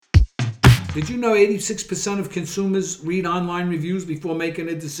Did you know 86% of consumers read online reviews before making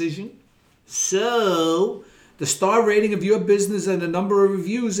a decision? So, the star rating of your business and the number of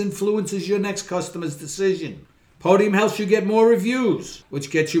reviews influences your next customer's decision. Podium helps you get more reviews, which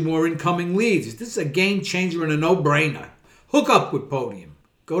gets you more incoming leads. This is a game changer and a no-brainer. Hook up with Podium.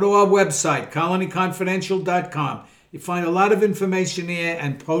 Go to our website, colonyconfidential.com. You find a lot of information there,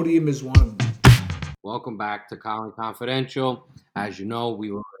 and Podium is one of them. Welcome back to Colony Confidential. As you know,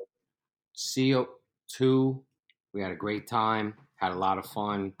 we were CO2. We had a great time, had a lot of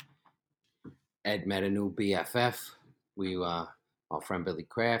fun. Ed met a new BFF. Our friend Billy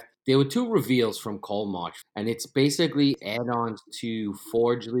Kraft. There were two reveals from Coal March, and it's basically add-ons to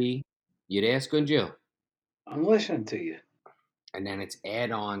Forgely. You there, Skun Jill? I'm listening to you. And then it's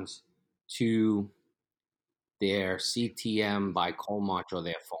add-ons to their CTM by Coal March or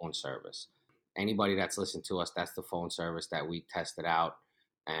their phone service. Anybody that's listened to us, that's the phone service that we tested out,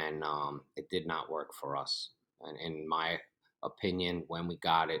 and it did not work for us. And in my opinion, when we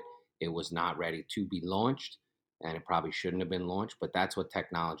got it, it was not ready to be launched, and it probably shouldn't have been launched, but that's what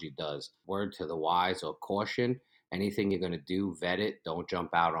technology does. Word to the wise or caution, anything you're going to do, vet it. Don't jump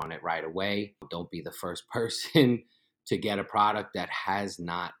out on it right away. Don't be the first person to get a product that has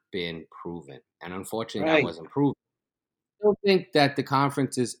not been proven. And unfortunately, that wasn't proven. I don't think that the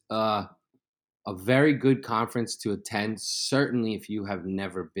conference is a very good conference to attend, certainly if you have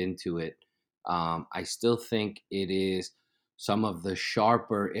never been to it. I still think it is some of the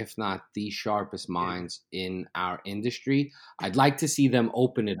sharper, if not the sharpest minds in our industry. I'd like to see them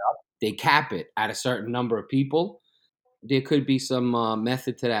open it up. They cap it at a certain number of people. There could be some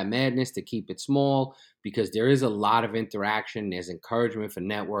method to that madness to keep it small, because there is a lot of interaction. There's encouragement for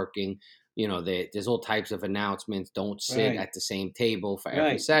networking. You know, there's all types of announcements. Don't sit at the same table for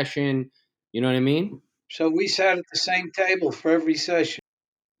every session. You know what I mean? So we sat at the same table for every session.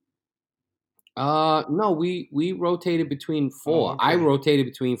 No, we rotated between four. I rotated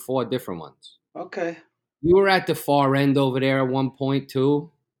between four different ones. Okay. You were at the far end over there at one point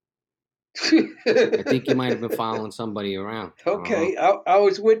too. I think you might have been following somebody around. Okay, I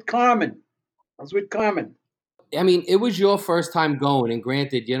was with Carmen. I mean, it was your first time going, and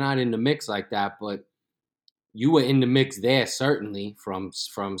granted, you're not in the mix like that, but you were in the mix there certainly from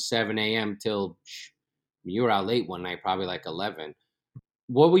 7 a.m. till you were out late one night, probably like 11.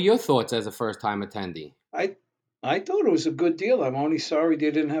 What were your thoughts as a first-time attendee? I thought it was a good deal. I'm only sorry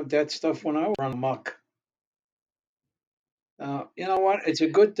they didn't have that stuff when I was on muck. You know what? It's a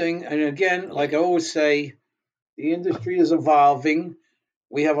good thing. And again, like I always say, the industry is evolving.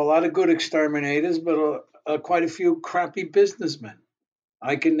 We have a lot of good exterminators, but quite a few crappy businessmen.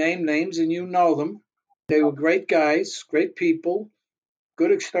 I can name names, and you know them. They were great guys, great people,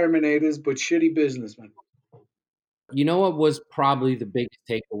 good exterminators, but shitty businessmen. You know what was probably the biggest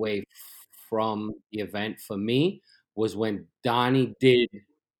takeaway from the event for me was when Donnie did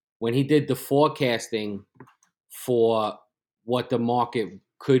the forecasting for what the market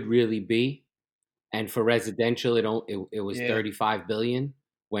could really be, and for residential it was 35 billion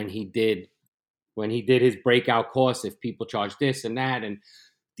when he did his breakout course. If people charge this and that and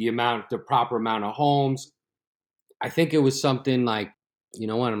the proper amount of homes, I think it was something like, you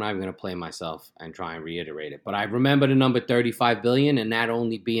know what, I'm not even going to play myself and try and reiterate it, but I remember the number 35 billion, and that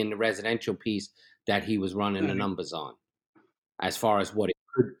only being the residential piece that he was running the numbers on, as far as what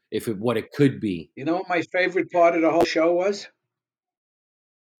it could be. You know what my favorite part of the whole show was?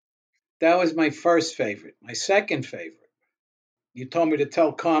 That was my first favorite. My second favorite, you told me to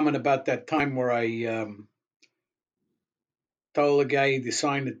tell Carmen about that time where I told the guy to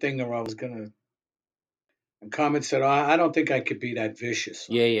sign the thing, or I was gonna. And Carmen said, I don't think I could be that vicious."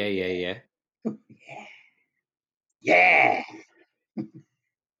 Yeah. Yeah.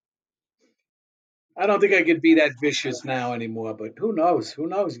 I don't think I could be that vicious now anymore, but who knows? Who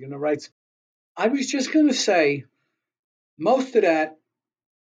knows? You're gonna write. I was just gonna say, most of that.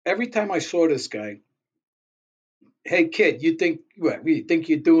 Every time I saw this guy, hey kid, you think what? You think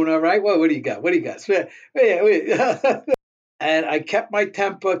you're doing all right? Well, what do you got? What do you got? And I kept my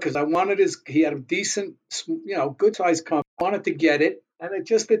temper because I wanted he had a decent, good sized company. I wanted to get it. And it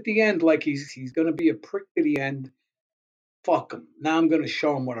just at the end, like he's going to be a prick at the end. Fuck him. Now I'm going to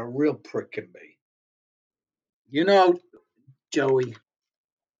show him what a real prick can be. You know, Joey,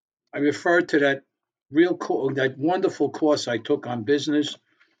 I referred to that that wonderful course I took on business,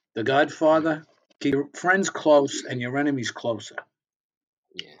 The Godfather. Keep your friends close and your enemies closer.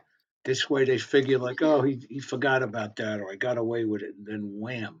 Yeah. This way they figure like, oh, he forgot about that, or I got away with it, and then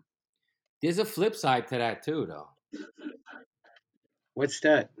wham. There's a flip side to that too, though. What's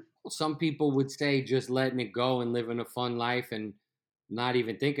that? Some people would say just letting it go and living a fun life and not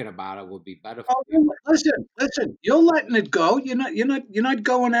even thinking about it would be better for Oh, you. listen. You're letting it go. You're not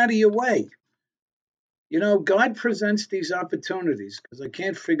going out of your way. God presents these opportunities because I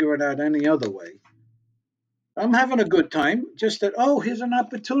can't figure it out any other way. I'm having a good time. Just that, oh, here's an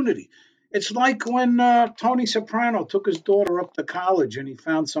opportunity. It's like when Tony Soprano took his daughter up to college and he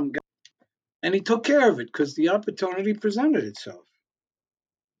found some guy and he took care of it because the opportunity presented itself.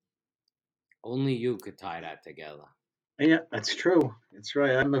 Only you could tie that together. Yeah, that's true. That's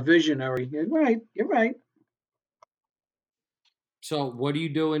right. I'm a visionary. You're right. You're right. So what are you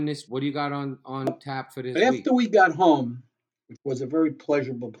doing this? What do you got on tap for this week? After we got home, which was a very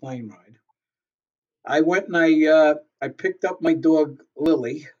pleasurable plane ride, I went and I picked up my dog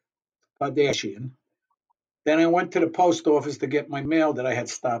Lily Kardashian. Then I went to the post office to get my mail that I had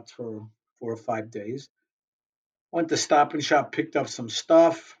stopped for 4 or 5 days. Went to Stop and Shop, picked up some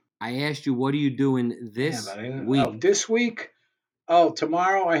stuff. I asked you, what are you doing Yeah, but this I didn't. week? Oh, this week. Oh,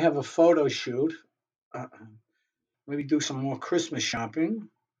 tomorrow I have a photo shoot. Uh, Maybe do some more Christmas shopping.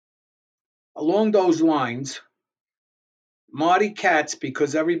 Along those lines, Marty Katz,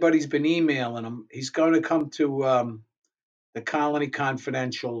 because everybody's been emailing him, he's going to come to the Colony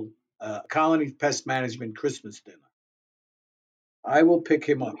Confidential, Colony Pest Management Christmas dinner. I will pick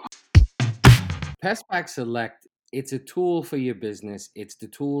him up. PestPack Select, it's a tool for your business. It's the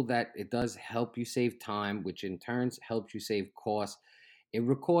tool that it does help you save time, which in turn helps you save costs. It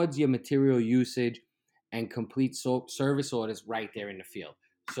records your material usage and completes service orders right there in the field.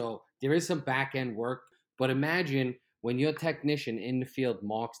 So there is some back end work, but imagine when your technician in the field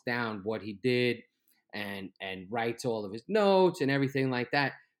marks down what he did and writes all of his notes and everything like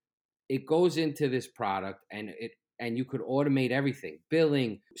that. It goes into this product and you could automate everything,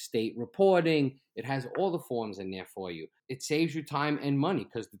 billing, state reporting. It has all the forms in there for you. It saves you time and money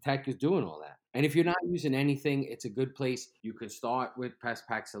because the tech is doing all that. And if you're not using anything, it's a good place. You can start with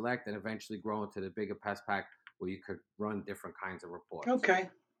PestPack Select and eventually grow into the bigger PestPack where you could run different kinds of reports. Okay.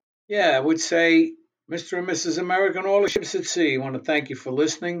 Yeah, I would say, Mr. and Mrs. America and all the ships at sea, I want to thank you for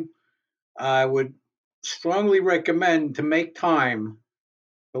listening. I would strongly recommend to make time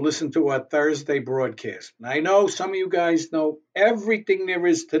to listen to our Thursday broadcast. And I know some of you guys know everything there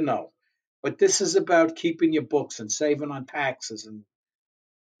is to know, but this is about keeping your books and saving on taxes and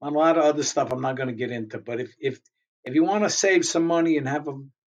on a lot of other stuff I'm not going to get into. But if you want to save some money and have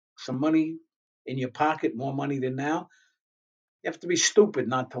some money in your pocket, more money than now, you have to be stupid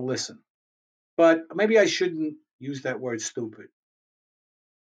not to listen. But maybe I shouldn't use that word stupid.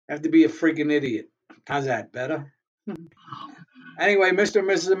 I have to be a friggin' idiot. How's that? Better? Anyway, Mr. and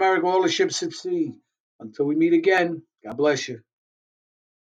Mrs. America, all the ships at sea. Until we meet again, God bless you.